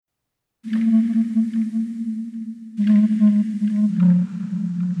Welcome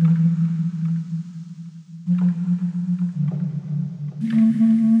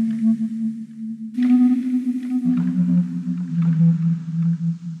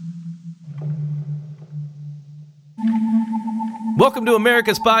to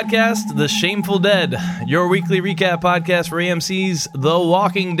America's podcast, The Shameful Dead, your weekly recap podcast for AMC's The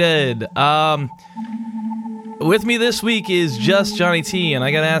Walking Dead. With me this week is just Johnny T, and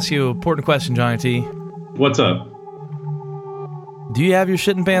I gotta ask you an important question, Johnny T. What's up? Do you have your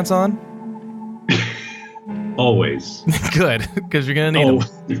shitting pants on? Always. Good, because you're gonna need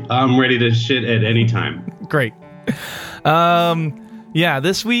them. I'm ready to shit at any time. Great. Yeah,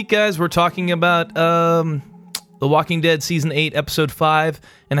 this week, guys, we're talking about The Walking Dead Season 8, Episode 5,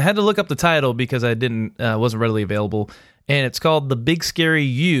 and I had to look up the title because I wasn't readily available, and it's called The Big Scary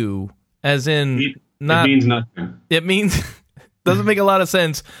You, as in... It means nothing. It means... doesn't make a lot of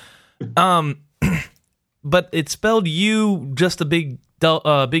sense. But it's spelled U, just a big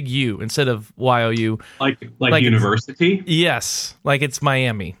U, instead of Y-O-U. Like university? Yes, like it's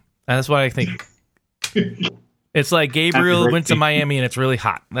Miami. And that's what I think. It's like Gabriel went to Miami and it's really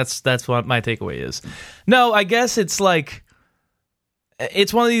hot. That's what my takeaway is. No, I guess it's like...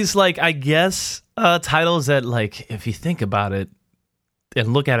 It's one of these, like, I guess, titles that, like, if you think about it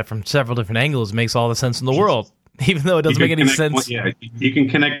and look at it from several different angles, it makes all the sense in the world. Even though it doesn't make any sense. Yeah, you can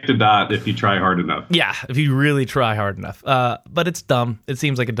connect the dot if you try hard enough. Yeah, if you really try hard enough. But it's dumb. It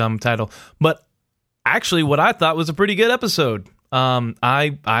seems like a dumb title. But actually, what I thought was a pretty good episode.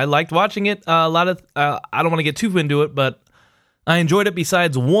 I liked watching it. A lot of I don't want to get too into it, but I enjoyed it.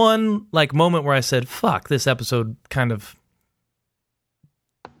 Besides one like moment where I said, "Fuck, this episode kind of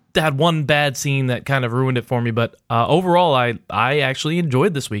had one bad scene that kind of ruined it for me." But overall, I actually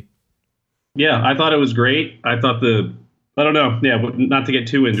enjoyed this week. Yeah, I thought it was great. I thought I don't know. Yeah, not to get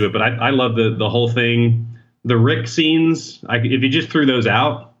too into it, but I love the whole thing. The Rick scenes. If you just threw those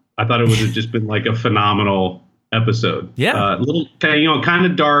out, I thought it would have just been like a phenomenal episode. Yeah, little kind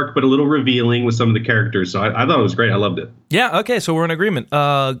of dark, but a little revealing with some of the characters. So I thought it was great. I loved it. Yeah. Okay, so we're in agreement.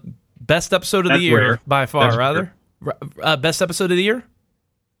 Best episode of the year by far. Best episode of the year.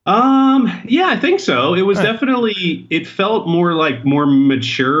 Yeah, I think so. It was definitely. It felt more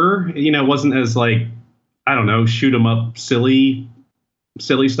mature. It wasn't as like, I don't know, shoot 'em up, silly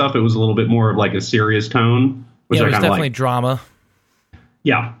stuff. It was a little bit more of like a serious tone. Which it was definitely drama.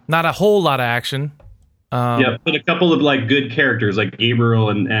 Yeah, not a whole lot of action. Yeah, but a couple of like good characters like Gabriel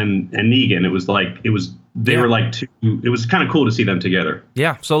and Negan. They were like two. It was kind of cool to see them together.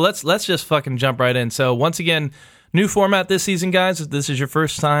 Yeah, so let's just fucking jump right in. So once again, new format this season, guys. If this is your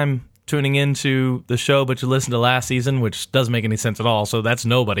first time tuning into the show, but you listened to last season, which doesn't make any sense at all. So that's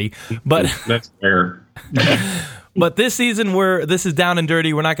nobody. But that's fair. But this season, this is down and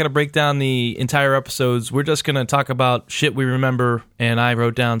dirty. We're not going to break down the entire episodes. We're just going to talk about shit we remember. And I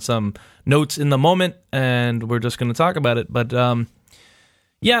wrote down some notes in the moment, and we're just going to talk about it. But so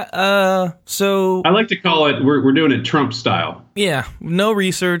I like to call it. We're doing it Trump style. Yeah, no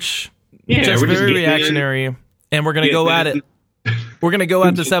research. Yeah, just very reactionary, and we're going to go at it. We're going to go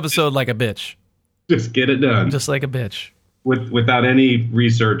at this episode like a bitch. Just get it done. Just like a bitch. Without any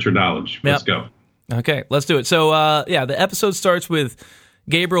research or knowledge. Let's go. Okay, let's do it. So, the episode starts with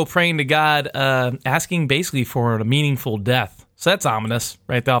Gabriel praying to God, asking basically for a meaningful death. So that's ominous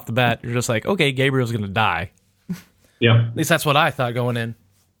right off the bat. You're just like, okay, Gabriel's going to die. Yeah. At least that's what I thought going in.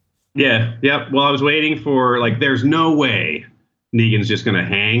 Yeah. Well, I was waiting for, like, there's no way Negan's just going to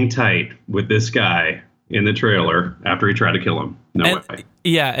hang tight with this guy in the trailer after he tried to kill him. No way.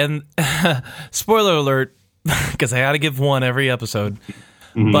 Yeah, and spoiler alert, because I got to give one every episode.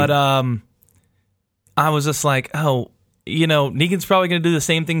 Mm-hmm. But I was just like, Negan's probably going to do the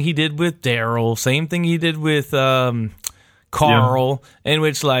same thing he did with Daryl, same thing he did with Carl, in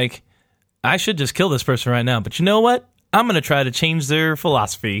which, like, I should just kill this person right now. But you know what? I'm going to try to change their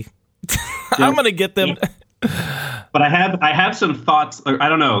philosophy. I'm going to get them... But I have some thoughts. I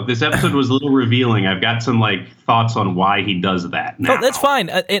don't know. This episode was a little revealing. I've got some like thoughts on why he does that now. Oh, that's fine.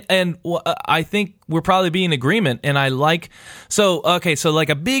 And I think we're probably be in agreement. And I like so like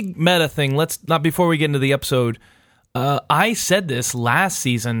a big meta thing. Let's not before we get into the episode. I said this last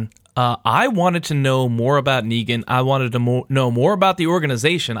season. I wanted to know more about Negan. I wanted to know more about the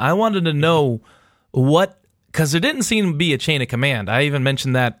organization. I wanted to know because there didn't seem to be a chain of command. I even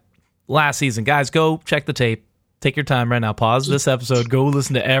mentioned that last season. Guys, go check the tape. Take your time right now. Pause this episode. Go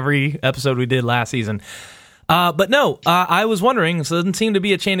listen to every episode we did last season. But no, I was wondering, so it doesn't seem to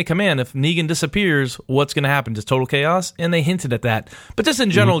be a chain of command. If Negan disappears, what's going to happen? Just total chaos? And they hinted at that. But just in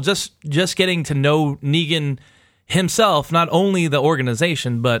general, just getting to know Negan, himself, not only the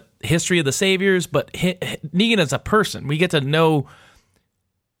organization, but history of the Saviors, but Negan as a person. We get to know,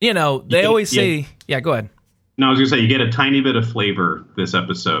 they always say, yeah, go ahead. No, I was going to say, you get a tiny bit of flavor this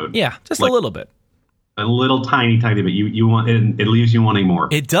episode. Yeah, just a little bit. A little tiny bit. You want, it leaves you wanting more.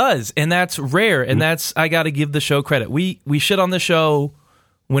 It does, and that's rare, and I got to give the show credit. We shit on the show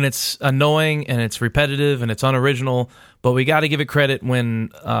when it's annoying and it's repetitive and it's unoriginal, but we got to give it credit when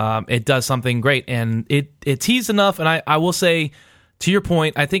it does something great, and it teased enough. And I will say, to your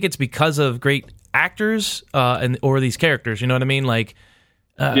point, I think it's because of great actors or these characters. You know what I mean? Like,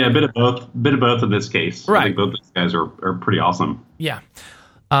 a bit of both. Bit of both in this case. Right. I think both these guys are pretty awesome. Yeah.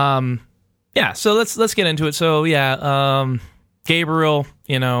 Yeah. So let's get into it. So Gabriel,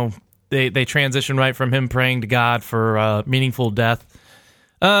 they transition right from him praying to God for meaningful death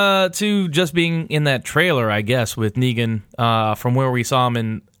to just being in that trailer, I guess, with Negan from where we saw him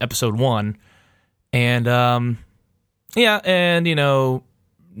in episode 1. And,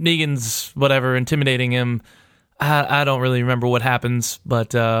 Negan's, intimidating him. I don't really remember what happens, but,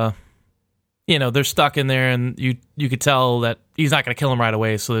 they're stuck in there, and you could tell that he's not going to kill him right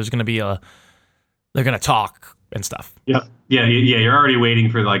away, so there's going to be they're going to talk and stuff. Yeah. Yeah, you're already waiting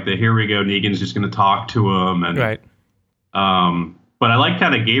for, like, here we go, Negan's just going to talk to him. And, right. But I like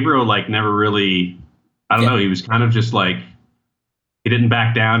kind of Gabriel, like, never really, I don't know, he was kind of just like, he didn't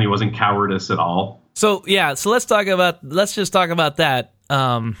back down. He wasn't cowardice at all. So let's just talk about that. We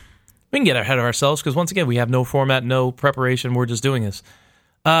can get ahead of ourselves because, once again, we have no format, no preparation. We're just doing this.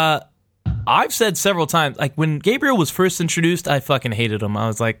 I've said several times, like, when Gabriel was first introduced, I fucking hated him. I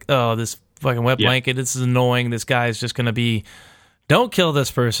was like, oh, this fucking wet blanket, this is annoying. This guy's just going to be, don't kill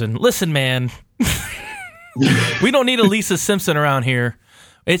this person. Listen, man. We don't need a Lisa Simpson around here.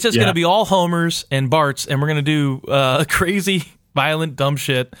 It's just going to be all Homers and Barts, and we're going to do crazy, violent, dumb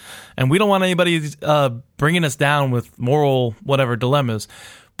shit. And we don't want anybody bringing us down with moral whatever dilemmas.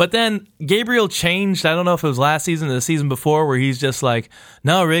 But then Gabriel changed. I don't know if it was last season or the season before, where he's just like,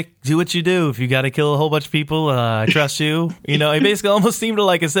 no, Rick, do what you do. If you got to kill a whole bunch of people, I trust you. He basically almost seemed to,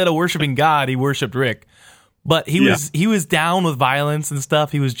 like, instead of worshiping God, he worshipped Rick. But he was down with violence and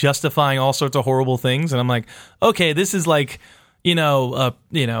stuff. He was justifying all sorts of horrible things, and I'm like, okay, this is like,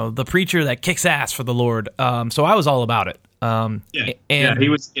 the preacher that kicks ass for the Lord. So I was all about it. He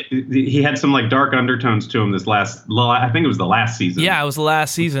had some, like, dark undertones to him this I think it was the last season. Yeah, it was the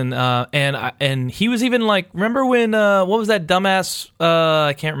last season. And he was even like, remember when what was that dumbass?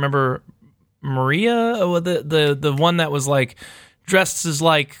 I can't remember, Maria, the one that was like dressed as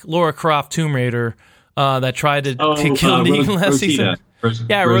like Lara Croft Tomb Raider. That tried to kill Negan last season.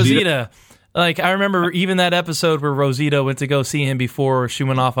 Rosita. Like, I remember even that episode where Rosita went to go see him before she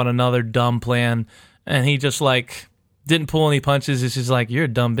went off on another dumb plan, and he just, like, didn't pull any punches. It's just like, you're a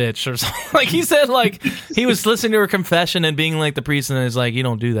dumb bitch, or something. Like, he said, like, he was listening to her confession and being like the priest, and is like, you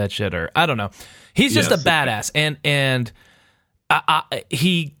don't do that shit, or I don't know. He's just a badass, and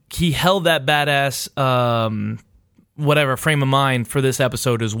he held that badass frame of mind for this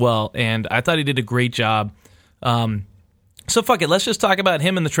episode as well, and I thought he did a great job. So fuck it, let's just talk about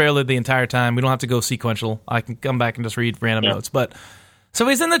him in the trailer the entire time. We don't have to go sequential. I can come back and just read random notes. But so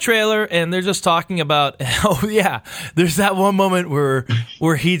he's in the trailer, and they're just talking about, there's that one moment where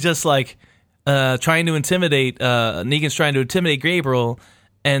he just, like, trying to intimidate, Negan's trying to intimidate Gabriel,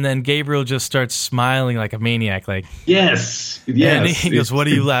 and then Gabriel just starts smiling like a maniac, like, yes. And he goes, what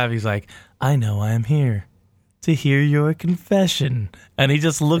do you laugh? He's like, I know I am here to hear your confession. And he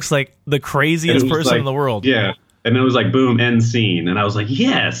just looks like the craziest person in the world. Yeah. And it was like, boom, end scene. And I was like,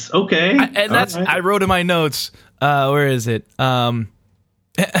 yes, okay. I wrote in my notes, where is it?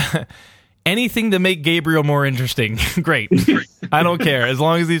 Anything to make Gabriel more interesting. Great. I don't care, as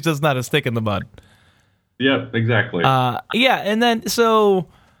long as he's just not a stick in the mud. Yep, exactly. And then, so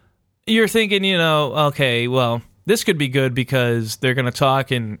you're thinking, okay, well, this could be good because they're going to talk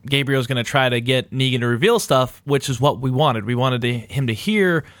and Gabriel's going to try to get Negan to reveal stuff, which is what we wanted. We wanted him to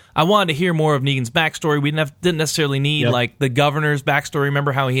hear. I wanted to hear more of Negan's backstory. We didn't necessarily need like the governor's backstory.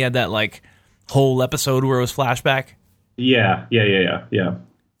 Remember how he had that like whole episode where it was flashback? Yeah.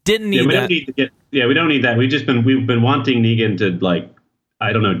 Didn't need that. We don't need that. We've been wanting Negan to, like,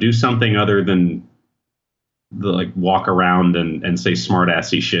 I don't know, do something other than like walk around and say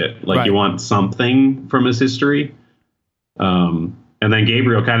smart-assy shit. Like, you want something from his history. And then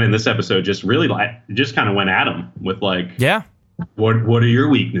Gabriel kind of in this episode just really just kind of went at him with like, what are your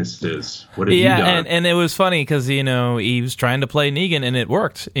weeknesses? What have you done? And it was funny because, he was trying to play Negan and it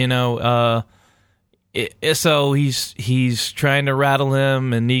worked, so he's trying to rattle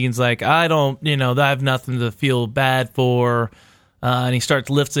him and Negan's like, I have nothing to feel bad for. and he starts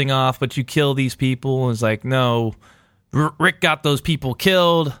lifting off, but you kill these people. And it's like, no, Rick got those people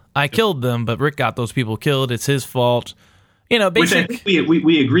killed. I killed them, but Rick got those people killed. It's his fault. You know, basically, which I think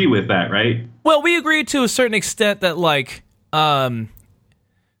we agree with that, right? Well, we agree to a certain extent that, like,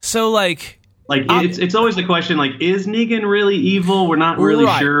 it's always the question, like, is Negan really evil? We're not really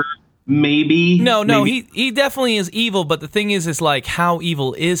sure. Maybe. Maybe. He definitely is evil, but the thing is like, how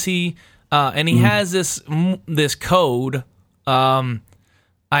evil is he? And he has this code,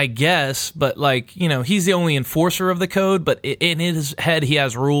 I guess, but, like, you know, he's the only enforcer of the code, but in his head he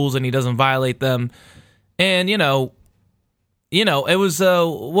has rules and he doesn't violate them. And, you know, it was,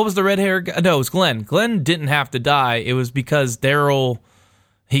 what was the red hair guy? No, it was Glenn. Glenn didn't have to die. It was because Daryl,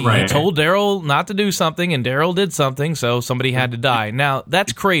 he told Daryl not to do something, and Daryl did something, so somebody had to die. Now,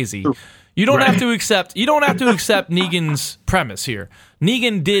 that's crazy. You don't have to accept Negan's premise here.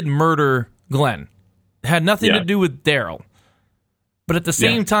 Negan did murder Glenn. It had nothing to do with Daryl. But at the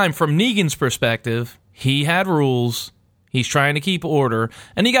same time, from Negan's perspective, he had rules. He's trying to keep order,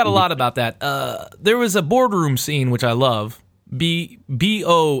 and he got a lot about that. There was a boardroom scene, which I love. BOARD,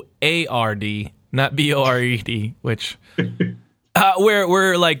 not BORED, which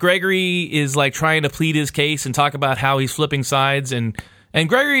where like Gregory is like trying to plead his case and talk about how he's flipping sides, and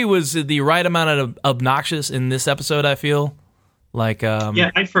Gregory was the right amount of obnoxious in this episode, I feel. Like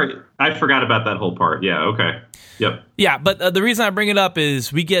I forgot about that whole part. Yeah, okay. Yep. Yeah, but the reason I bring it up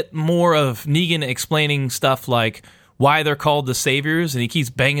is we get more of Negan explaining stuff like why they're called the Saviors, and he keeps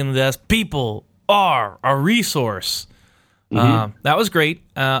banging the desk. People are a resource. That was great.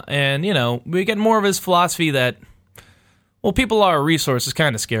 And, you know, we get more of his philosophy that, well, people are a resource is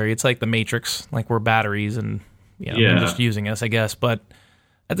kind of scary. It's like the Matrix, like we're batteries and, you know, they're just using us, I guess. But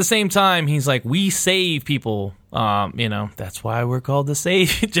at the same time, he's like, we save people. You know, that's why we're called the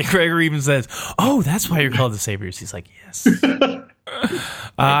Saviors. Jake Gregory even says, oh, that's why you're called the Saviors. He's like, yes.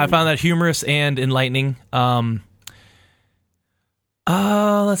 I found that humorous and enlightening.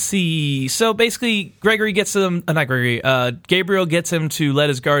 Let's see. So basically, Gabriel gets him to let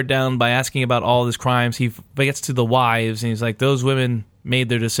his guard down by asking about all his crimes. He gets to the wives, and he's like, those women made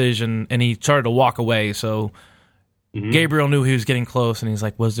their decision, and he started to walk away. So Gabriel knew he was getting close, and he's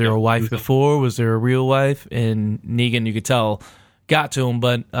like, was there a wife before? Was there a real wife? And Negan, you could tell, got to him,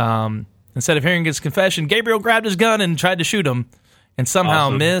 but instead of hearing his confession, Gabriel grabbed his gun and tried to shoot him, and somehow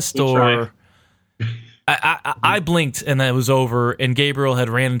missed, or... I blinked and it was over, and Gabriel had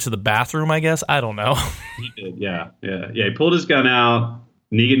ran into the bathroom, I guess. I don't know. He did, yeah. He pulled his gun out.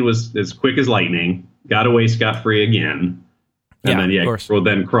 Negan was as quick as lightning, got away scot-free again. And then, Gabriel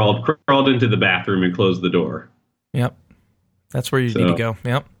then crawled into the bathroom and closed the door. Yep. That's where you need to go.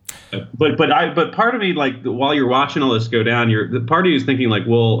 Yep. But part of me, like, while you're watching all this go down, the part of you is thinking, like,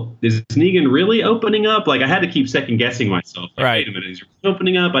 well, is Negan really opening up? Like, I had to keep second guessing myself. Like, right. Wait a minute, is he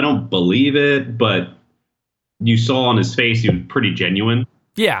opening up? I don't believe it, but you saw on his face he was pretty genuine.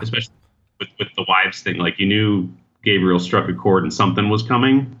 Yeah. Especially with the wives thing. Like, you knew Gabriel struck a chord and something was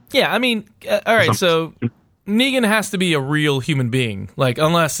coming. Yeah, I mean, all right, so Negan has to be a real human being. Like,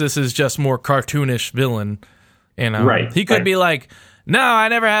 unless this is just more cartoonish villain. You know? Right. He could be like, no, I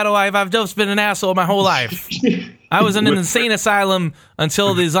never had a wife. I've just been an asshole my whole life. I was in an insane asylum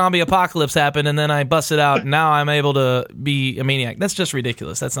until the zombie apocalypse happened, and then I busted out. And now I'm able to be a maniac. That's just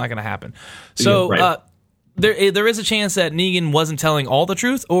ridiculous. That's not going to happen. So, There is a chance that Negan wasn't telling all the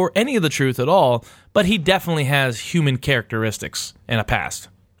truth or any of the truth at all, but he definitely has human characteristics and a past.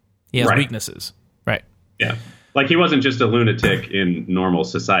 He has weaknesses. Right. Yeah. Like, he wasn't just a lunatic in normal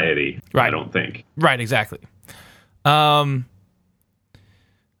society, I don't think. Right, exactly. Yeah,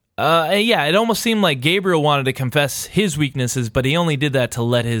 it almost seemed like Gabriel wanted to confess his weaknesses, but he only did that to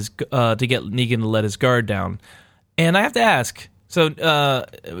get Negan to let his guard down. And I have to ask, so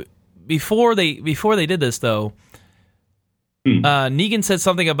before they did this, though, Negan said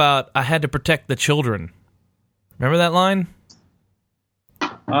something about, I had to protect the children. Remember that line?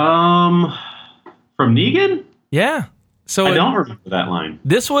 From Negan? Yeah. So I don't remember that line.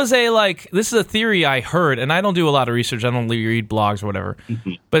 This is a theory I heard, and I don't do a lot of research. I don't read blogs or whatever.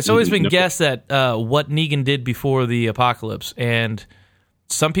 But it's always been guessed that what Negan did before the apocalypse, and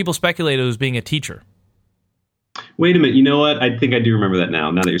some people speculate it was being a teacher. Wait a minute. You know what? I think I do remember that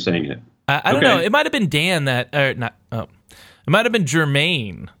now that you're saying it. I don't know. It might have been Dan it might have been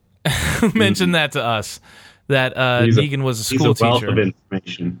Jermaine who mentioned that to us, that Negan was a school teacher. He's a wealth of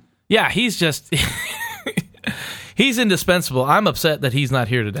information. Yeah, he's just... he's indispensable. I'm upset that he's not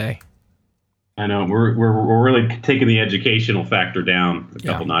here today. I know. We're really taking the educational factor down a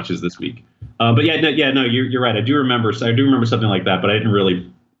couple notches this week. But you're right. I do remember something like that, but I didn't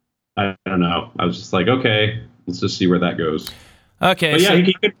really... I don't know. I was just like, okay, let's just see where that goes. Okay. But yeah,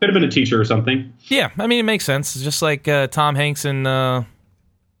 he could have been a teacher or something. Yeah, I mean, it makes sense. It's just like Tom Hanks in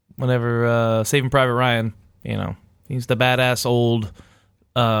Saving Private Ryan. You know, he's the badass old,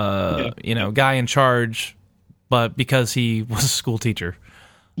 guy in charge, but because he was a school teacher.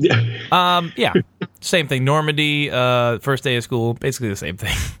 Yeah. Yeah, same thing. Normandy, first day of school, basically the same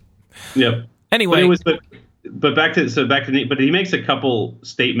thing. Yep. Anyway, but back to Nate. But he makes a couple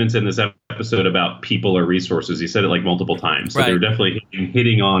statements in this episode about people or resources. He said it like multiple times, so right. They were definitely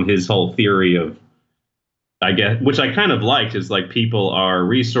hitting on his whole theory of, I guess, which I kind of liked, is like people are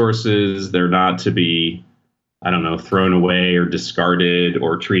resources. They're not to be, I don't know, thrown away or discarded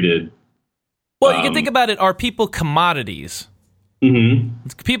or treated. Well, you can think about it. Are people commodities? Mm-hmm.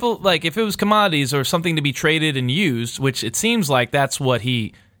 People, like, if it was commodities or something to be traded and used, which it seems like that's what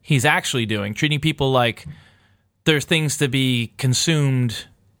he's actually doing, treating people like there's things to be consumed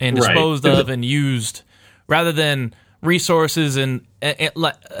and disposed of and used, rather than resources and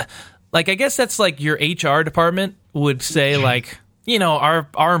like, I guess that's like your HR department would say, like, you know,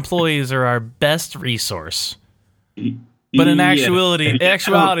 our employees are our best resource, but in actuality,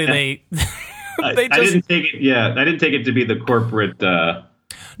 they. I didn't take it. Yeah, I didn't take it to be the corporate.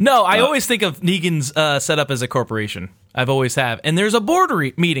 No, I always think of Negan's setup as a corporation. I've always have. And there's a board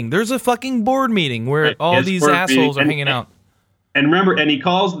meeting. There's a fucking board meeting where all these assholes are hanging out. And remember, and he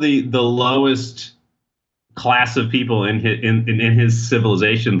calls the lowest class of people in his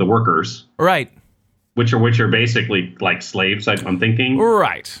civilization the workers, right? Which are basically like slaves. I'm thinking,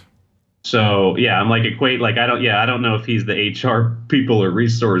 right. So yeah, I'm like I don't know if he's the HR people or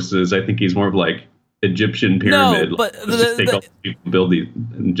resources. I think he's more of like Egyptian pyramid. No, but just take all the people, build these,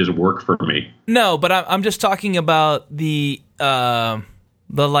 and just work for me. No, but I'm just talking about the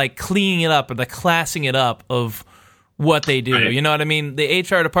like cleaning it up or the classing it up of what they do. Right. You know what I mean? The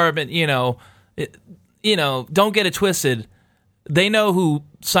HR department, don't get it twisted. They know who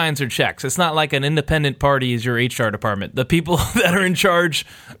signs their checks. It's not like an independent party is your HR department. The people that are in charge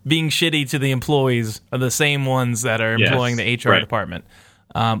being shitty to the employees are the same ones that are employing the HR department.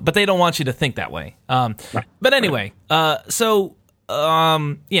 But they don't want you to think that way. But anyway, people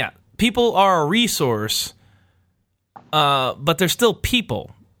are a resource, but they're still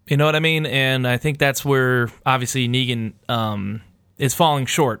people. You know what I mean? And I think that's where, obviously, Negan is falling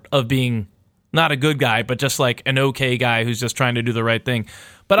short of being not a good guy, but just like an okay guy who's just trying to do the right thing.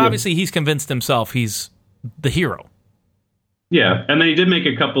 But obviously, he's convinced himself he's the hero. Yeah, and then he did make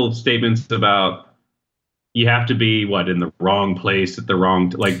a couple of statements about you have to be in the wrong place at the wrong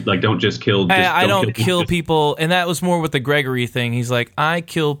like don't just kill. I don't kill people, and that was more with the Gregory thing. He's like, I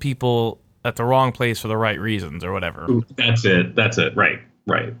kill people at the wrong place for the right reasons or whatever. That's it.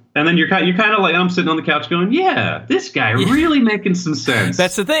 Right. And then you're kind of like, I'm sitting on the couch going, yeah, this guy really making some sense.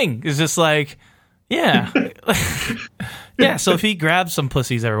 That's the thing. It's just like, yeah. Yeah, so if he grabs some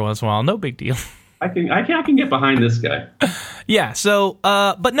pussies every once in a while, no big deal. I can get behind this guy. Yeah, so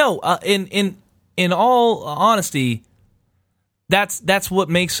but no, in all honesty, that's what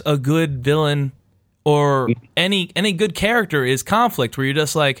makes a good villain or any good character is conflict, where you're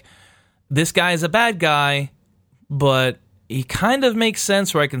just like, this guy is a bad guy, but he kind of makes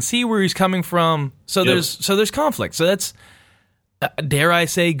sense, where I can see where he's coming from. So there's conflict. So that's, dare I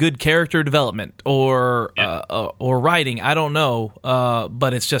say, good character development or writing. I don't know,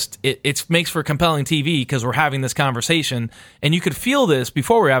 but it's just it makes for compelling TV because we're having this conversation, and you could feel this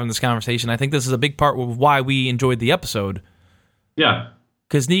before we're having this conversation. I think this is a big part of why we enjoyed the episode. Yeah,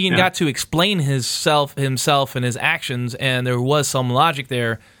 because Negan got to explain himself and his actions, and there was some logic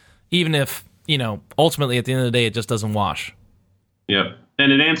there, even if ultimately at the end of the day it just doesn't wash. Yeah,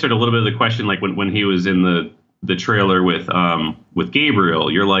 and it answered a little bit of the question, like when he was in the trailer with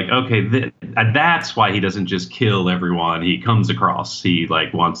Gabriel. You're like, okay, that's why he doesn't just kill everyone he comes across. He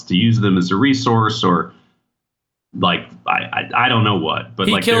like wants to use them as a resource, or like I don't know what, but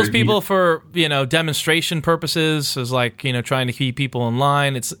he like kills people for demonstration purposes, as like trying to keep people in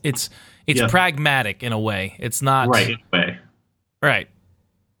line. It's pragmatic in a way. It's not right in a way. Right.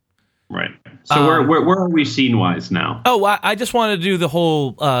 So where are we scene wise now? Oh, I just wanted to do the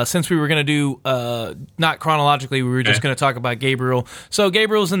whole since we were going to do not chronologically, we were just going to talk about Gabriel. So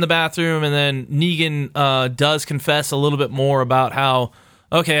Gabriel's in the bathroom, and then Negan does confess a little bit more about how,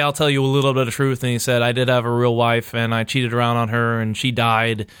 okay, I'll tell you a little bit of truth. And he said, I did have a real wife, and I cheated around on her, and she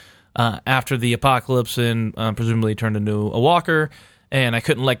died after the apocalypse, and presumably turned into a walker, and I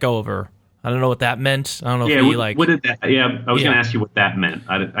couldn't let go of her. I don't know what that meant. I don't know if he like. What did that? Yeah, I was going to ask you what that meant.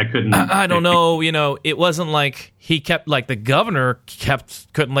 I couldn't. I don't know. It wasn't like he kept, like the governor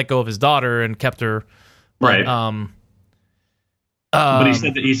couldn't let go of his daughter and kept her. Right.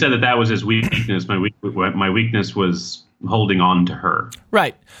 But he said that was his weakness. My weakness was holding on to her.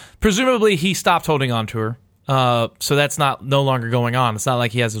 Right. Presumably he stopped holding on to her. So that's no longer going on. It's not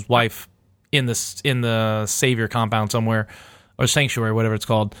like he has his wife in the Savior compound somewhere, or Sanctuary, whatever it's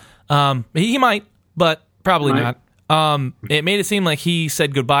called. He might, but probably not. It made it seem like he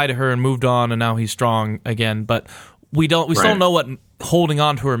said goodbye to her and moved on, and now he's strong again. But we still don't know what holding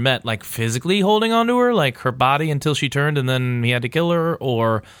on to her meant, like physically holding on to her, like her body until she turned and then he had to kill her,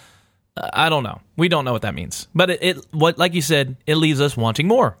 or I don't know. We don't know what that means. But like you said, it leaves us wanting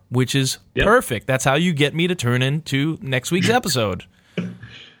more, which is perfect. That's how you get me to turn into next week's episode.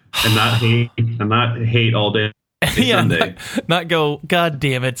 And not hate all day. Sunday. Not go, God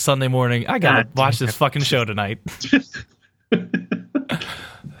damn it, Sunday morning. I gotta watch this fucking show tonight.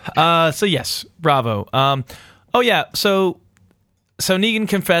 So yes, bravo. So Negan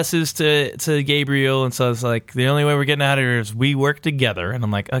confesses to Gabriel, and so it's like, the only way we're getting out of here is we work together. And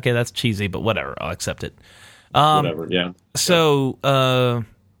I'm like, okay, that's cheesy, but whatever, I'll accept it. Whatever, yeah. So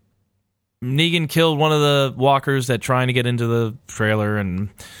Negan killed one of the walkers that trying to get into the trailer, and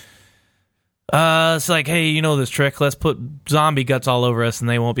it's like, hey, you know this trick, let's put zombie guts all over us and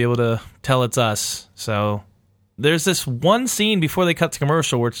they won't be able to tell it's us. So there's this one scene before they cut to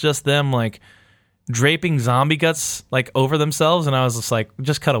commercial where it's just them like draping zombie guts like over themselves, and I was just like,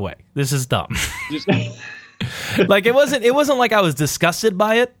 just cut away, this is dumb. Like it wasn't like I was disgusted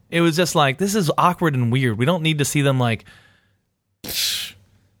by it. It was just like, this is awkward and weird. We don't need to see them like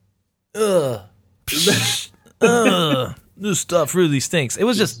this stuff really stinks. It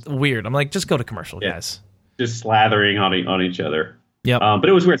was just weird. I'm like, just go to commercial, guys. Just slathering on each other. Yep. But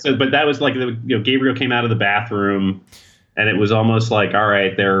it was weird. So, but that was like, Gabriel came out of the bathroom, and it was almost like, all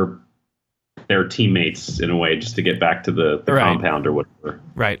right, they're teammates in a way, just to get back to the compound or whatever.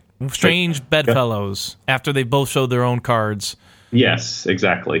 Right. Strange bedfellows after they both showed their own cards. Yes,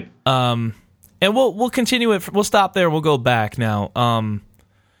 exactly. And we'll continue it. We'll stop there. We'll go back now.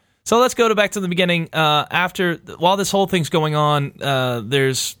 So let's go back to the beginning. While this whole thing's going on,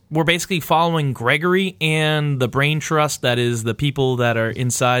 we're basically following Gregory and the Brain Trust, that is the people that are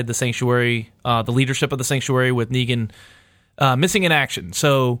inside the Sanctuary, the leadership of the Sanctuary, with Negan missing in action.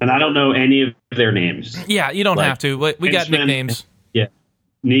 So, and I don't know any of their names. Yeah, you don't have to. We got nicknames. Yeah,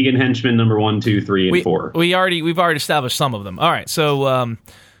 Negan henchman number 1, 2, 3, and 4. We've already established some of them. All right, so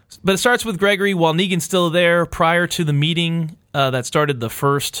but it starts with Gregory while Negan's still there prior to the meeting that started the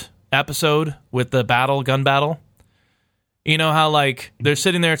first episode with the gun battle. You know how like they're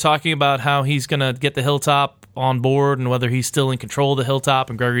sitting there talking about how he's gonna get the hilltop on board and whether he's still in control of the hilltop,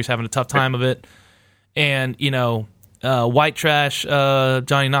 and Gregory's having a tough time of it. And White Trash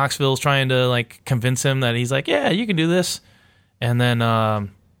Johnny Knoxville's trying to like convince him that he's like, yeah, you can do this. And then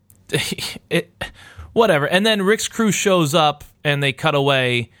whatever. And then Rick's crew shows up and they cut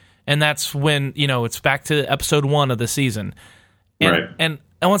away, and that's when it's back to episode 1 of the season.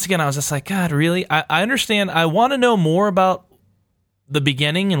 And once again, I was just like, God, really? I understand. I want to know more about the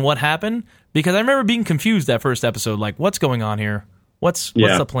beginning and what happened, because I remember being confused that first episode. Like, what's going on here? What's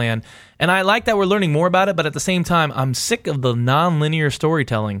the plan? And I like that we're learning more about it, but at the same time, I'm sick of the non-linear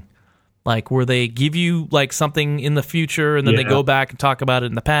storytelling. Like, where they give you like something in the future and then they go back and talk about it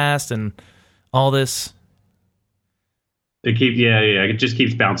in the past and all this. It just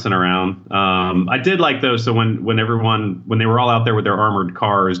keeps bouncing around. I did like though. So when they were all out there with their armored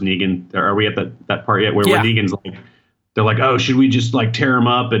cars, Negan, are we at that part yet? Where Negan's like, they're like, oh, should we just like tear them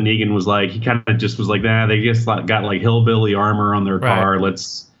up? And Negan was like, he kind of just was like, nah, they just got like hillbilly armor on their car.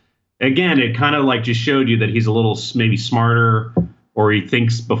 Again, it kind of like just showed you that he's a little maybe smarter, or he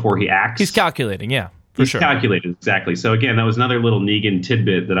thinks before he acts. He's calculating, yeah. He's calculated, exactly. So again, that was another little Negan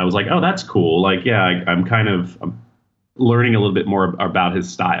tidbit that I was like, oh, that's cool. Like, yeah, I'm learning a little bit more about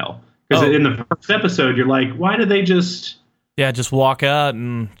his style, because in the first episode you're like, why do they just walk out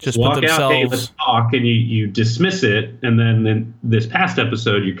and just put themselves out, hey, let's talk, and you dismiss it, and then in this past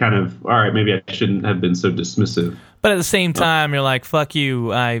episode you kind of, all right, maybe I shouldn't have been so dismissive, but at the same time you're like, fuck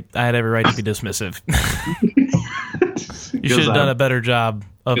you, I had every right to be dismissive. You should have done a better job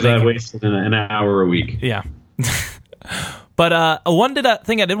of because I wasted an hour a week. Yeah. But one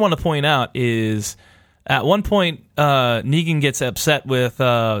thing I did want to point out is, at one point, Negan gets upset with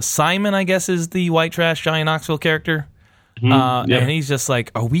Simon, I guess is the White Trash Johnny Knoxville character. And he's just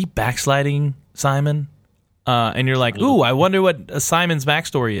like, are we backsliding, Simon? And you're like, ooh, I wonder what Simon's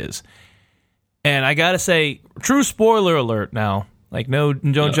backstory is. And I gotta say, true spoiler alert now, like no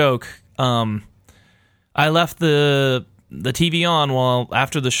joke. I left the TV on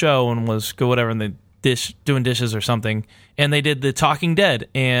after the show and was and they doing dishes or something, and they did the Talking Dead,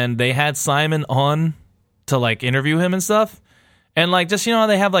 and they had Simon on to like interview him and stuff, And like, just, you know,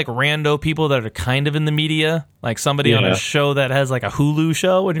 they have like rando people that are kind of in the media, like somebody on a show that has like a Hulu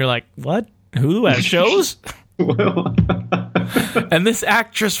show, and you're like, what? Hulu has shows? Well, and this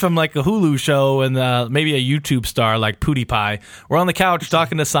actress from like a Hulu show and maybe a YouTube star like PewDiePie, we're on the couch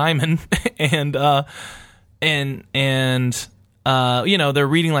talking to Simon, and you know, they're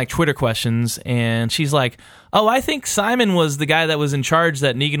reading like Twitter questions, and she's like, oh, I think Simon was the guy that was in charge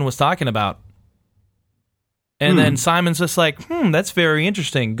that Negan was talking about. And then Simon's just like, that's very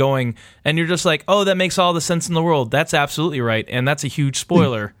interesting, going, and you're just like, oh, that makes all the sense in the world. That's absolutely right, and that's a huge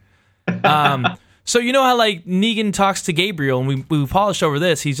spoiler. So you know how like Negan talks to Gabriel, and we polished over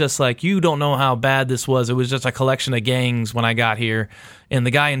this, he's just like, you don't know how bad this was. It was just a collection of gangs when I got here, and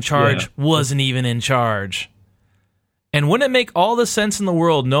the guy in charge wasn't even in charge. And wouldn't it make all the sense in the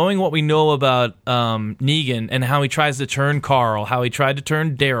world, knowing what we know about Negan and how he tries to turn Carl, how he tried to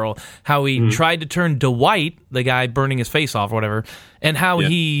turn Daryl, how he tried to turn Dwight, the guy burning his face off or whatever, and how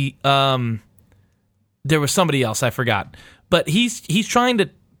he there was somebody else, I forgot. But he's trying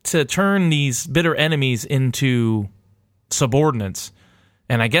to turn these bitter enemies into subordinates.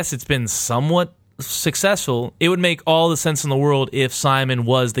 And I guess it's been somewhat successful. It would make all the sense in the world if Simon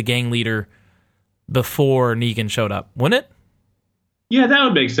was the gang leader before Negan showed up, wouldn't it? Yeah, that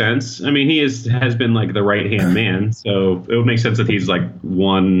would make sense. I mean, he has been like the right-hand man, so it would make sense that he's like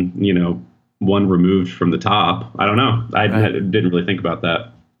one removed from the top. I don't know. I didn't really think about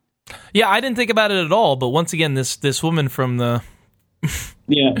that. Yeah, I didn't think about it at all, but once again, this woman from the...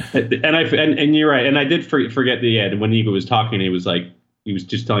 Yeah, and you're right. And I did forget the end. When Negan was talking, he was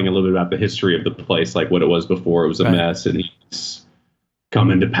just telling a little bit about the history of the place, like what it was before. It was a mess, and he's come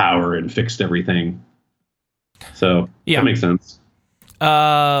into power and fixed everything. So that makes sense.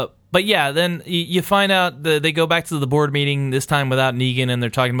 But yeah, then you find out they go back to the board meeting, this time without Negan, and they're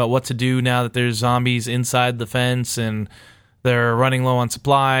talking about what to do now that there's zombies inside the fence, and they're running low on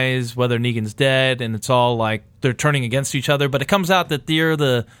supplies, whether Negan's dead, and it's all like they're turning against each other. But it comes out that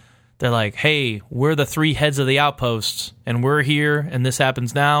they're like, hey, we're the three heads of the outposts, and we're here, and this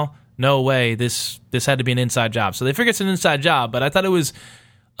happens now. No way, this had to be an inside job. So they figure it's an inside job, but I thought it was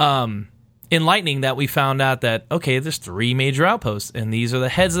enlightening that we found out that, okay, there's three major outposts, and these are the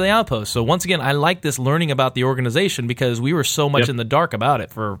heads of the outposts. So once again, I like this learning about the organization, because we were so much in the dark about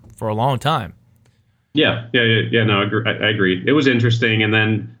it for a long time. Yeah, no, I agree. It was interesting, and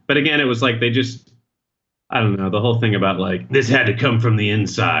then, but again, it was like they just, I don't know, the whole thing about like, this had to come from the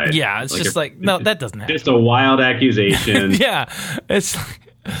inside. Yeah, it's like just like, no, that doesn't happen. Just a wild accusation. Yeah, it's like...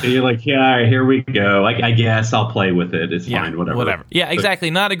 And you're like, yeah, all right, here we go. Like, I guess I'll play with it. It's fine, whatever. Yeah, exactly.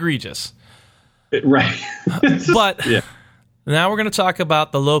 Not egregious. Right. But now we're going to talk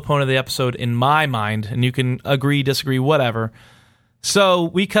about the low point of the episode in my mind, and you can agree, disagree, whatever. So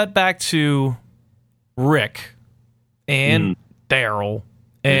we cut back to Rick and Daryl,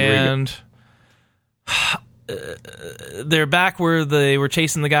 and they're back where they were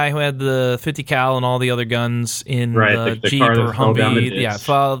chasing the guy who had the 50 cal and all the other guns in the Jeep or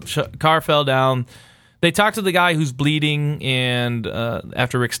Humvee. Car fell down. They talked to the guy who's bleeding, and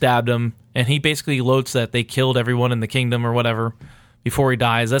after Rick stabbed him, and he basically gloats that they killed everyone in the kingdom or whatever before he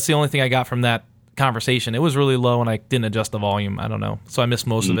dies. That's the only thing I got from that conversation. It was really low, and I didn't adjust the volume. I don't know, so I missed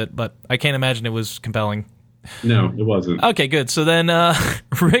most of it, but I can't imagine it was compelling. No, it wasn't. Okay, good. So then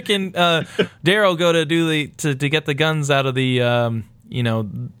Rick and Daryl go to get the guns out of the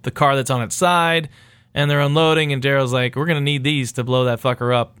the car that's on its side, and they're unloading, and Daryl's like, we're gonna need these to blow that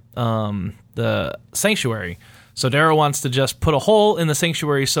fucker up, the sanctuary. So Daryl wants to just put a hole in the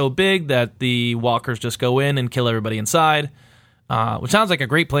sanctuary so big that the walkers just go in and kill everybody inside, which sounds like a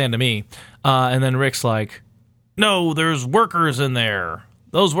great plan to me. And then Rick's like, no, there's workers in there.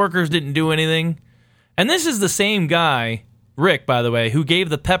 Those workers didn't do anything. And this is the same guy, Rick, by the way, who gave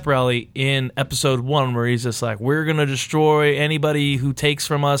the pep rally in episode 1, where he's just like, we're going to destroy anybody who takes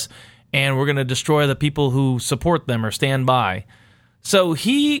from us, and we're going to destroy the people who support them or stand by. So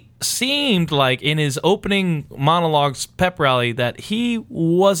he seemed like in his opening monologue's pep rally that he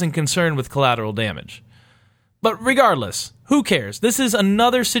wasn't concerned with collateral damage. But regardless, who cares? This is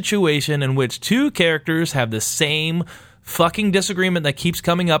another situation in which two characters have the same fucking disagreement that keeps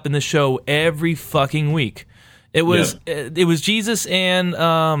coming up in the show every fucking week. It was Jesus and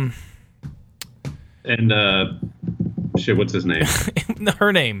what's his name?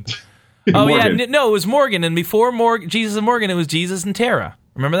 Her name. Oh Morgan. Yeah, no, it was Morgan, and before Jesus and Morgan, it was Jesus and Tara.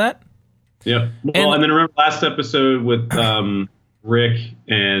 Remember that? Yeah. Well, and then remember last episode with Rick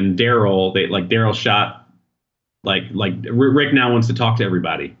and Daryl. Daryl shot Rick now wants to talk to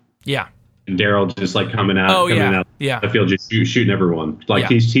everybody. Yeah. And Daryl just coming out. Oh, out yeah. the field, just shooting everyone.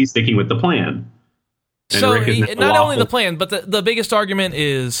 He's sticking with the plan. So not only the plan, but the biggest argument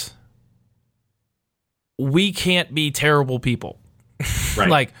is we can't be terrible people. Right.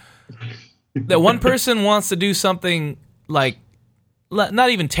 Like, that one person wants to do something like not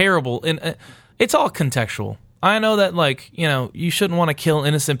even terrible, and it's all contextual. I know that, like, you know, you shouldn't want to kill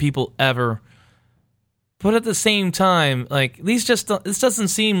innocent people ever, but at the same time, like, this doesn't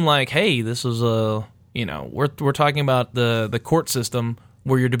seem like, hey, this is you know, we're talking about the court system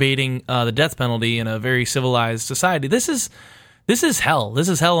where you're debating the death penalty in a very civilized society. This is hell. This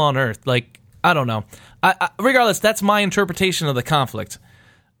is hell on earth. Like, I don't know. Regardless, that's my interpretation of the conflict.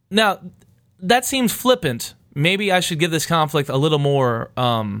 Now, that seems flippant. Maybe I should give this conflict a little more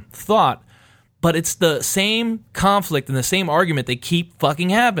thought, but it's the same conflict and the same argument they keep fucking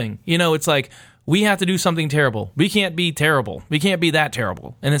having. You know, it's like, we have to do something terrible. We can't be terrible. We can't be that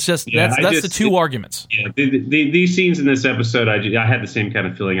terrible. And it's just, that's the two arguments. Yeah, these scenes in this episode, I had the same kind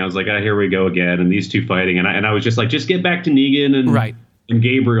of feeling. I was like, here we go again, and these two fighting, and I was just like, just get back to Negan and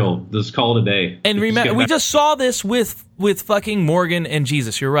Gabriel. Just call it a day. And remember, we just saw this with fucking Morgan and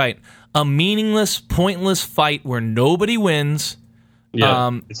Jesus. You're right. A meaningless, pointless fight where nobody wins.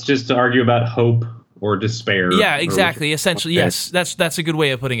 Yeah, it's just to argue about hope or despair. Yeah, exactly. Essentially, yes, that's a good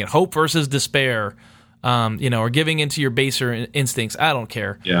way of putting it. Hope versus despair. You know, or giving into your baser instincts. I don't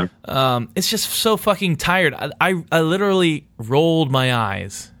care. Yeah. It's just so fucking tired. I literally rolled my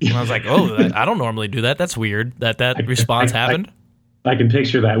eyes and I was like, oh, I don't normally do that. That's weird that response happened. I can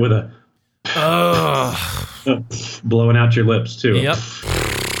picture that with a blowing out your lips too. Yep.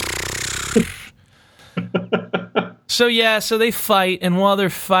 So they fight, and while they're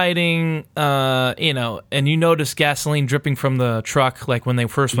fighting, you know, and you notice gasoline dripping from the truck, like when they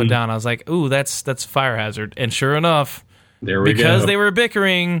first went down, I was like, ooh, that's a fire hazard. And sure enough, because they were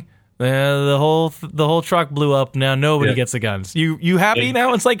bickering, the whole truck blew up. Now nobody gets the guns. You happy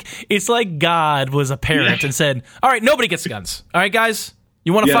now? It's like God was a parent and said, all right, nobody gets the guns. All right, guys,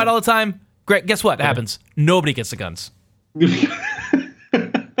 you want to fight all the time? Great. Guess what happens? Nobody gets the guns.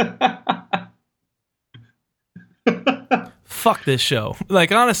 Fuck this show.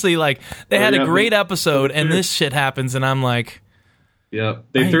 Like, honestly, like, they had a great episode and this shit happens and I'm like, yeah,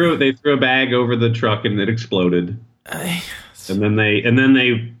 they threw a bag over the truck and it exploded. And then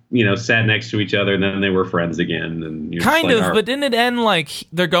they you know, sat next to each other and then they were friends again, and kind of, but didn't it end like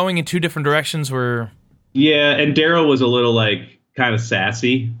they're going in two different directions where yeah, and Daryl was a little like kind of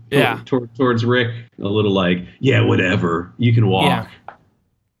sassy towards Rick, a little like, yeah, whatever, you can walk. Yeah.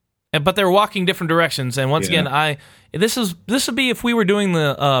 But they're walking different directions, and once again, this would be if we were doing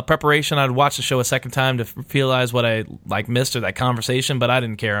the preparation, I'd watch the show a second time to realize what I like missed or that conversation, but I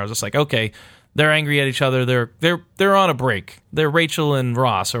didn't care. I was just like, okay, they're angry at each other. They're on a break. They're Rachel and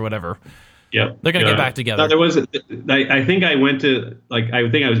Ross or whatever. Yep, they're gonna get back together. Now, there was, I think I went to I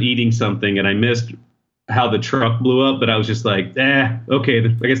think I was eating something and I missed how the truck blew up, but I was just like, okay,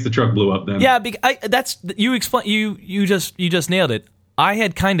 I guess the truck blew up then. Yeah, you just nailed it. I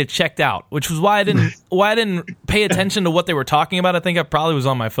had kind of checked out, which was why I didn't pay attention to what they were talking about. I think I probably was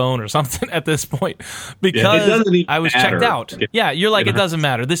on my phone or something at this point because I was checked out. Yeah, you're like, it doesn't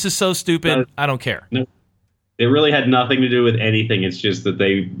matter. This is so stupid. I don't care. No, it really had nothing to do with anything. It's just that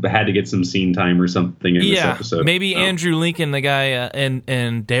they had to get some scene time or something in this episode. Maybe Andrew Lincoln, the guy,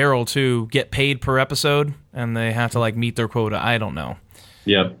 and Daryl too, get paid per episode, and they have to like meet their quota. I don't know.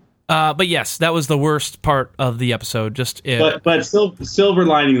 Yep. But yes, that was the worst part of the episode. But silver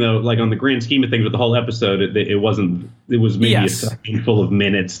lining though, like on the grand scheme of things with the whole episode, it wasn't. It was maybe a handful of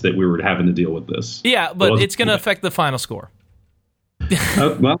minutes that we were having to deal with this. Yeah, but it's going to affect the final score.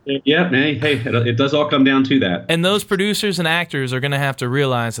 Well, yeah, hey, it does all come down to that. And those producers and actors are going to have to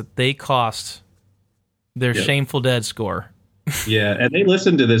realize that they cost their Shameful Dead score. Yeah, and they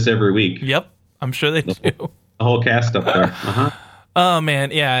listen to this every week. Yep, I'm sure they do. The whole cast up there. Oh,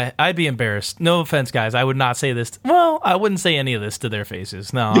 man, yeah, I'd be embarrassed. No offense, guys. I would not say this. Well, I wouldn't say any of this to their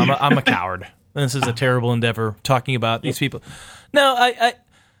faces. No, I'm a coward. This is a terrible endeavor, talking about these people. No,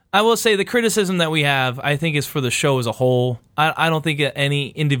 I will say the criticism that we have, I think, is for the show as a whole. I don't think any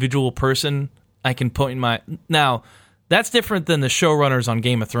individual person I can point in my... Now, that's different than the showrunners on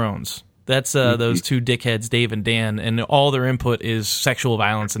Game of Thrones. That's those two dickheads, Dave and Dan, and all their input is sexual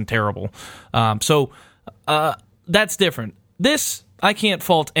violence and terrible. So that's different. This, I can't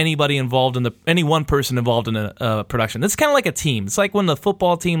fault anybody involved in any one person involved in a production. It's kind of like a team. It's like when the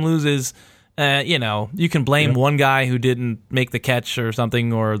football team loses, you can blame one guy who didn't make the catch or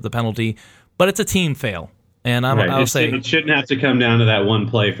something or the penalty, but it's a team fail. And I'll say it shouldn't have to come down to that one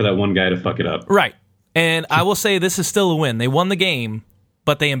play for that one guy to fuck it up. Right. And I will say this is still a win. They won the game,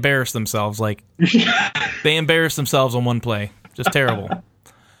 but they embarrassed themselves. Like they embarrassed themselves on one play. Just terrible.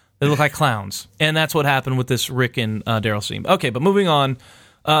 They look like clowns. And that's what happened with this Rick and Daryl scene. Okay, but moving on.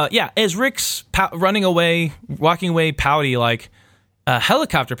 As Rick's running away, walking away pouty, like, a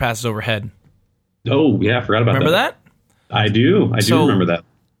helicopter passes overhead. Oh, yeah, I forgot about Remember that? I do remember that.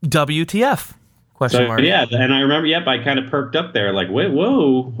 WTF? Question mark. Yeah, and I remember, I kind of perked up there, like, wait,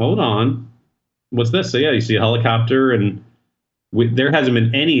 whoa, hold on. What's this? So, yeah, you see a helicopter, and there hasn't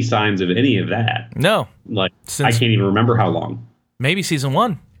been any signs of any of that. No. Like, I can't even remember how long. Maybe season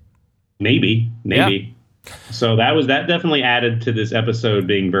 1. Maybe. Yeah. So that definitely added to this episode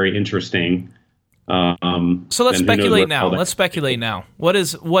being very interesting. So let's speculate now. What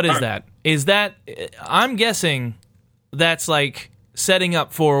is that? Is that, I'm guessing that's like setting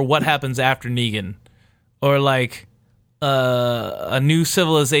up for what happens after Negan, or like a new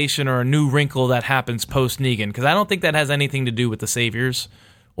civilization or a new wrinkle that happens post Negan, because I don't think that has anything to do with the Saviors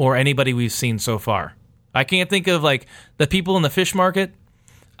or anybody we've seen so far. I can't think of like the people in the fish market.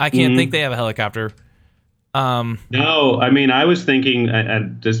 I can't think they have a helicopter. No, I mean, I was thinking,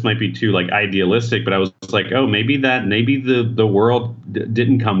 this might be too like idealistic, but I was like, oh, maybe the world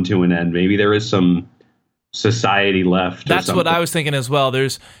didn't come to an end. Maybe there is some society left. That's what I was thinking as well.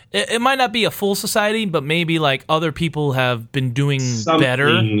 It might not be a full society, but maybe like other people have been doing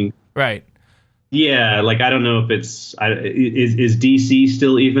better. Right. Yeah. Like, I don't know if is DC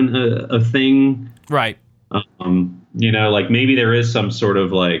still even a thing? Right. Like maybe there is some sort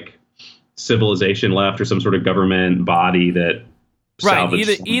of like civilization left, or some sort of government body that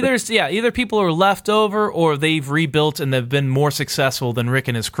either people are left over, or they've rebuilt and they've been more successful than Rick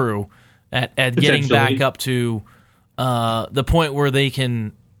and his crew at getting back up to the point where they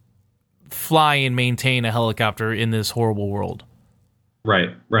can fly and maintain a helicopter in this horrible world.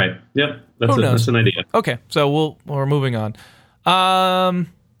 Right. Yep, that's an idea. Okay, so we're moving on.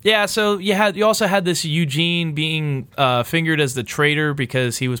 So you also had this Eugene being fingered as the traitor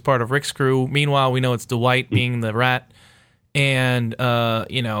because he was part of Rick's crew. Meanwhile, we know it's Dwight being the rat, and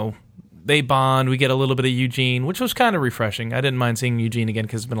they bond. We get a little bit of Eugene, which was kind of refreshing. I didn't mind seeing Eugene again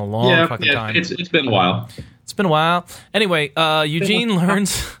because it's been a long fucking time. It's been a while. It's been a while. Anyway, Eugene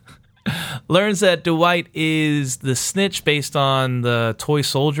learns that Dwight is the snitch based on the toy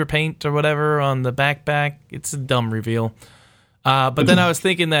soldier paint or whatever on the backpack. It's a dumb reveal. But then I was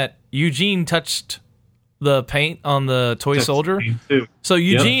thinking that Eugene touched the paint on the toy soldier. So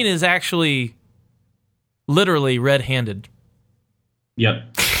Eugene is actually literally red-handed.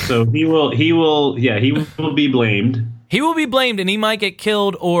 Yep. So he will be blamed. He will be blamed, and he might get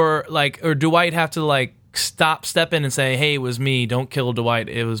killed, or Dwight have to like step in and say, "Hey, it was me. Don't kill Dwight.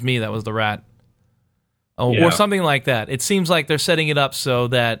 It was me that was the rat." Or something like that. It seems like they're setting it up so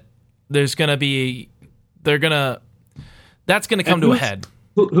that that's going to come to a head.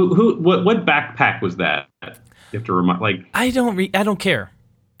 What backpack was that? You have to remind. I don't care.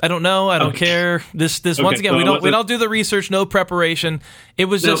 I don't know. I don't care. This once again, we don't do the research. No preparation. It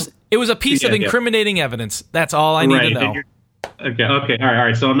was it was a piece of incriminating evidence. That's all I need to know. Okay. All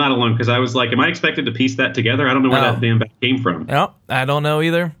right. So I'm not alone, because I was like, am I expected to piece that together? I don't know where that damn bag came from. No, I don't know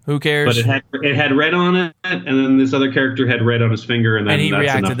either. Who cares? But it had red on it, and then this other character had red on his finger, and he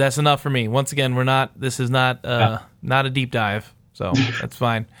reacted. Enough. That's enough for me. Once again, this is not a deep dive, so that's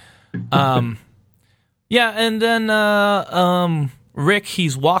fine. And then Rick,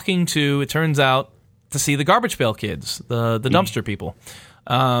 he's walking it turns out, to see the Garbage Pail Kids, the dumpster people.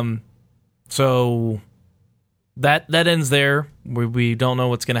 So that ends there. We don't know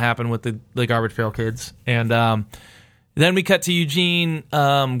what's going to happen with the Garbage Pail Kids. And then we cut to Eugene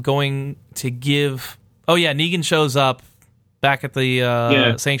going to give... Oh, yeah, Negan shows up back at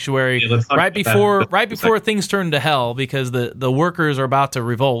the sanctuary right before things turn to hell, because the workers are about to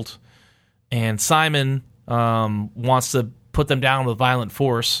revolt. And Simon wants to put them down with violent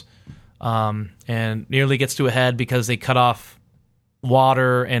force, and nearly gets to a head because they cut off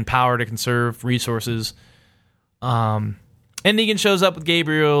water and power to conserve resources. And Negan shows up with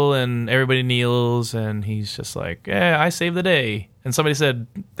Gabriel, and everybody kneels, and he's just like, I saved the day. And somebody said,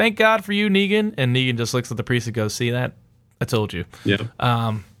 thank God for you, Negan. And Negan just looks at the priest and goes, see that? I told you.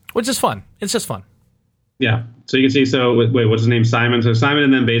 Yeah. Which is fun. It's just fun. Yeah. So you can see, wait, what's his name? Simon. So Simon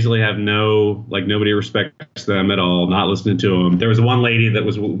and them basically have nobody respects them at all, not listening to them. There was one lady that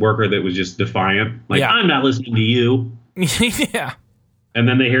was a worker that was just defiant. I'm not listening to you. Yeah. And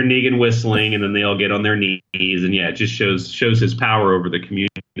then they hear Negan whistling, and then they all get on their knees, and it just shows his power over the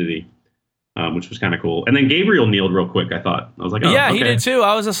community, which was kind of cool. And then Gabriel kneeled real quick, I thought. I was like, okay. He did too.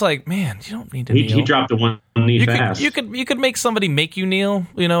 I was just like, man, you don't need to kneel. He dropped to one knee fast. You could make somebody make you kneel,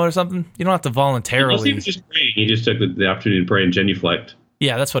 or something. You don't have to voluntarily. Unless he was just praying. He just took the opportunity to pray and genuflect.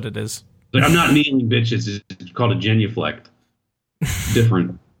 Yeah, that's what it is. I'm not kneeling, bitches. It's called a genuflect.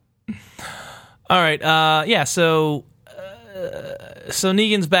 Different. All right. Yeah. So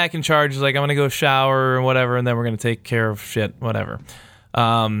Negan's back in charge. He's like, I'm gonna go shower and whatever, and then we're gonna take care of shit, whatever.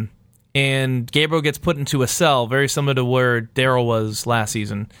 And Gabriel gets put into a cell, very similar to where Daryl was last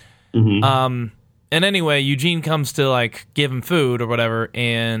season. Mm-hmm. And anyway, Eugene comes to like give him food or whatever,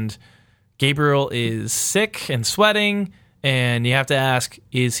 and Gabriel is sick and sweating, and you have to ask,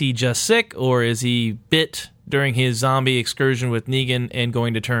 is he just sick or is he bit during his zombie excursion with Negan and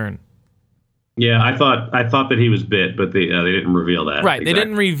going to turn? Yeah, I thought that he was bit, but they didn't reveal that. Right, exactly. They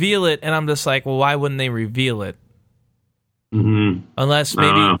didn't reveal it, and I'm just like, well, why wouldn't they reveal it? Mm-hmm.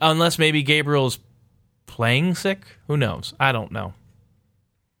 Unless maybe Gabriel's playing sick. Who knows? I don't know.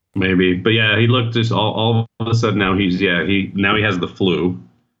 Maybe, but yeah, he looked just all of a sudden now he has the flu.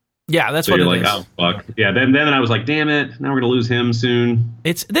 Yeah, that's so what you're it like, is. Oh fuck. Yeah, then I was like, damn it, now we're gonna lose him soon.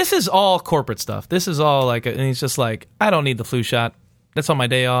 This is all corporate stuff. This is all like, and he's just like, I don't need the flu shot. That's on my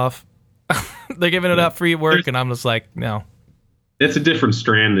day off. They're giving it up free at work, and I'm just like, no. It's a different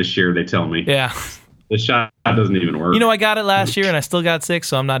strand this year, they tell me. Yeah. The shot doesn't even work. You know, I got it last year, and I still got sick,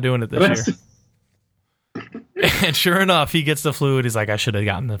 so I'm not doing it this year. And sure enough, he gets the flu, and he's like, I should have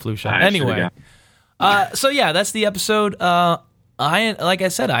gotten the flu shot. Anyway. So yeah, that's the episode. Like I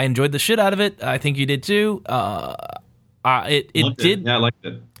said, I enjoyed the shit out of it. I think you did too. It did. Yeah, I liked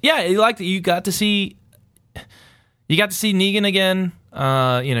it. Yeah, you liked it. You got to see Negan again.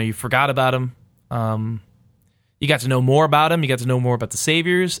 You forgot about him. You got to know more about him. You got to know more about the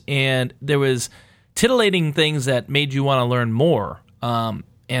Saviors, and there was titillating things that made you want to learn more.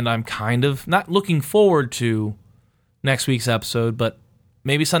 And I'm kind of not looking forward to next week's episode, but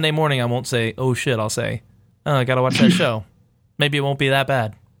maybe Sunday morning I won't say, oh shit, I'll say, oh, I gotta watch that show. Maybe it won't be that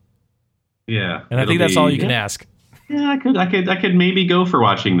bad. Yeah. And I think that's all you can ask. Yeah, I could maybe go for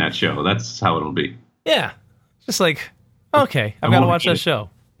watching that show. That's how it'll be. Yeah. Just like, okay, I've got to watch that show.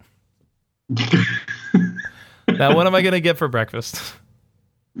 Now, what am I going to get for breakfast?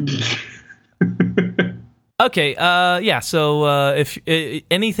 Okay, yeah, so if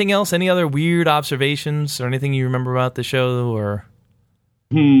anything else, any other weird observations or anything you remember about the show? Or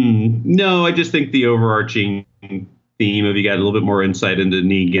No, I just think the overarching theme of you got a little bit more insight into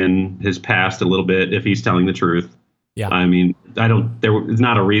Negan, his past a little bit, if he's telling the truth. Yeah. I mean, there's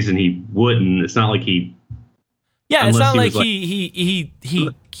not a reason he wouldn't. It's not like he... Yeah, it's not like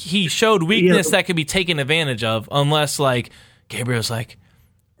he showed weakness that could be taken advantage of, unless like Gabriel's like,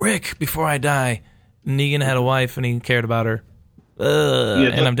 Rick, before I die, Negan had a wife and he cared about her,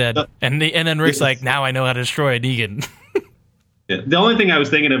 and I'm dead. And then Rick's like, now I know how to destroy a Negan. Yeah. The only thing I was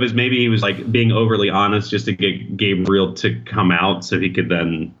thinking of is maybe he was like being overly honest just to get Gabriel to come out so he could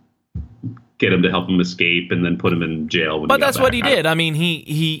then get him to help him escape and then put him in jail. But that's what he did. I mean,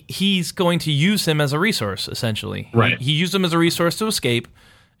 he's going to use him as a resource, essentially. Right. He used him as a resource to escape,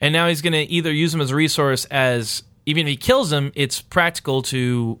 and now he's going to either use him as a resource as, even if he kills him, it's practical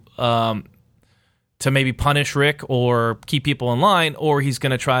to maybe punish Rick or keep people in line, or he's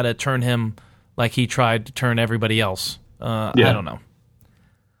going to try to turn him like he tried to turn everybody else. I don't know.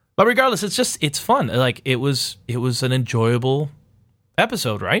 But regardless, it's fun. Like it was an enjoyable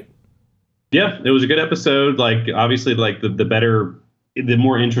episode, right? Yeah, it was a good episode. Like obviously, like the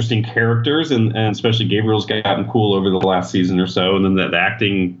more interesting characters, and especially Gabriel's gotten cool over the last season or so, and then the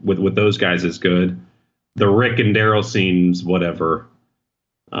acting with those guys is good. The Rick and Daryl scenes, whatever.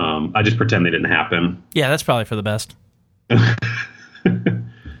 I just pretend they didn't happen. Yeah, that's probably for the best.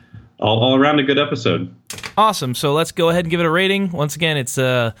 all around a good episode. Awesome. So let's go ahead and give it a rating. Once again, it's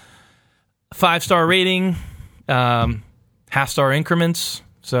a 5-star rating, half-star increments.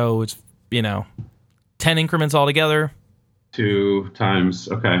 So it's 10 increments altogether. 2 times.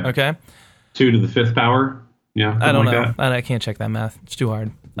 Okay. 2 to the 5th power. Yeah. I don't know. I can't check that math. It's too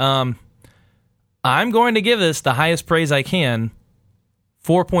hard. I'm going to give this the highest praise I can,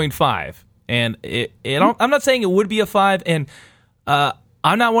 4.5. And I'm not saying it would be a 5. And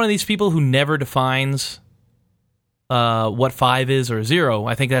I'm not one of these people who never defines what 5 is or 0.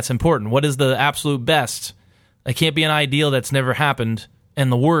 I think that's important. What is the absolute best? It can't be an ideal that's never happened. And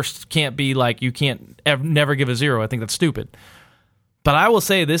the worst can't be like you can't never give a 0. I think that's stupid. But I will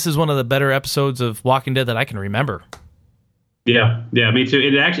say this is one of the better episodes of Walking Dead that I can remember. Yeah, me too.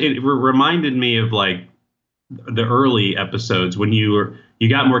 It reminded me of like the early episodes when you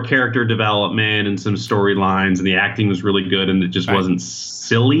got more character development and some storylines, and the acting was really good, and it just wasn't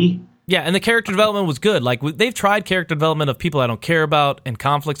silly. Yeah, and the character development was good. Like they've tried character development of people I don't care about and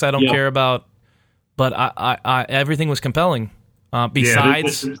conflicts I don't care about, but I everything was compelling.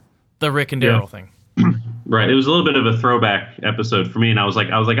 Besides the Rick and Daryl thing. Right. It was a little bit of a throwback episode for me, and I was like,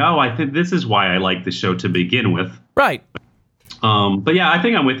 oh, I think this is why I like the show to begin with. Right. But yeah, I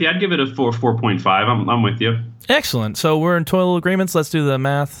think I'm with you. I'd give it a 4.5. I'm with you. Excellent. So we're in total agreements. Let's do the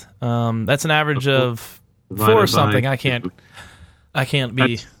math. That's an average of 4 or something. I can't be.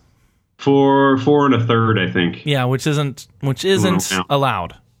 That's 4 1/3, I think. Yeah, which isn't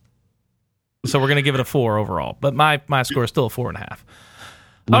allowed. So we're gonna give it a 4 overall. But my score is still a 4.5.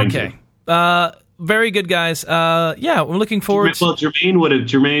 Okay. Very good, guys. Yeah, we're looking forward. Well, Jermaine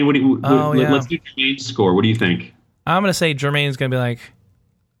let's do Jermaine's score. What do you think? I'm gonna say Jermaine's gonna be like,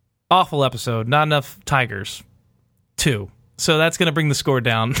 awful episode, not enough tigers. 2. So that's gonna bring the score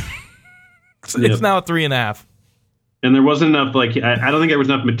down. It's now a 3.5. And there wasn't enough, I don't think there was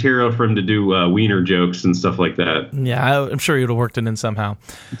enough material for him to do wiener jokes and stuff like that. Yeah, I'm sure he would have worked it in somehow.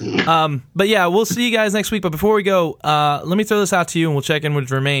 But yeah, we'll see you guys next week. But before we go, let me throw this out to you and we'll check in with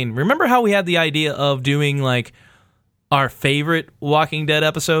Jermaine. Remember how we had the idea of doing our favorite Walking Dead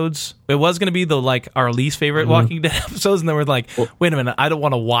episodes? It was going to be our least favorite Walking Dead episodes, and then we're like, wait a minute, I don't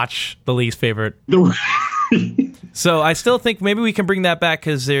want to watch the least favorite. So I still think maybe we can bring that back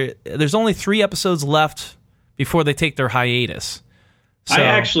because there's only 3 episodes left before they take their hiatus. So, I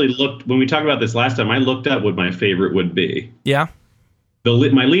actually looked, when we talked about this last time, I looked up what my favorite would be. Yeah?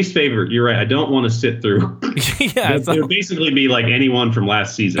 My least favorite, you're right, I don't want to sit through. Yeah. It would basically be like anyone from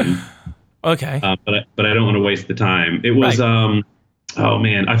last season. Okay. But I don't want to waste the time. It was, right. Oh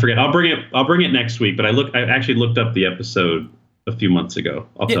man, I forget. I'll bring it next week, but I actually looked up the episode a few months ago.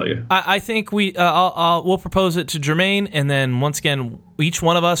 I'll tell you. I think we'll propose it to Jermaine, and then once again, each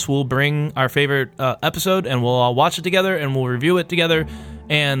one of us will bring our favorite episode, and we'll all watch it together, and we'll review it together,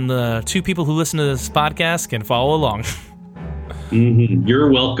 and the 2 people who listen to this podcast can follow along. Mm-hmm.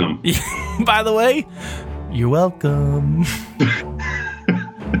 You're welcome. By the way, you're welcome.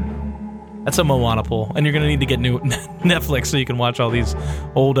 That's a Moana pull, and you're going to need to get new Netflix so you can watch all these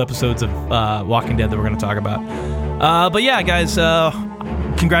old episodes of Walking Dead that we're going to talk about. But yeah, guys,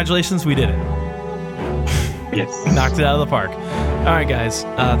 congratulations, we did it. Yes. Knocked it out of the park. All right, guys,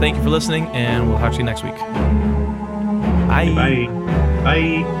 thank you for listening, and we'll talk to you next week. Bye. Bye.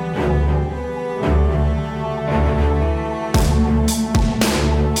 Bye.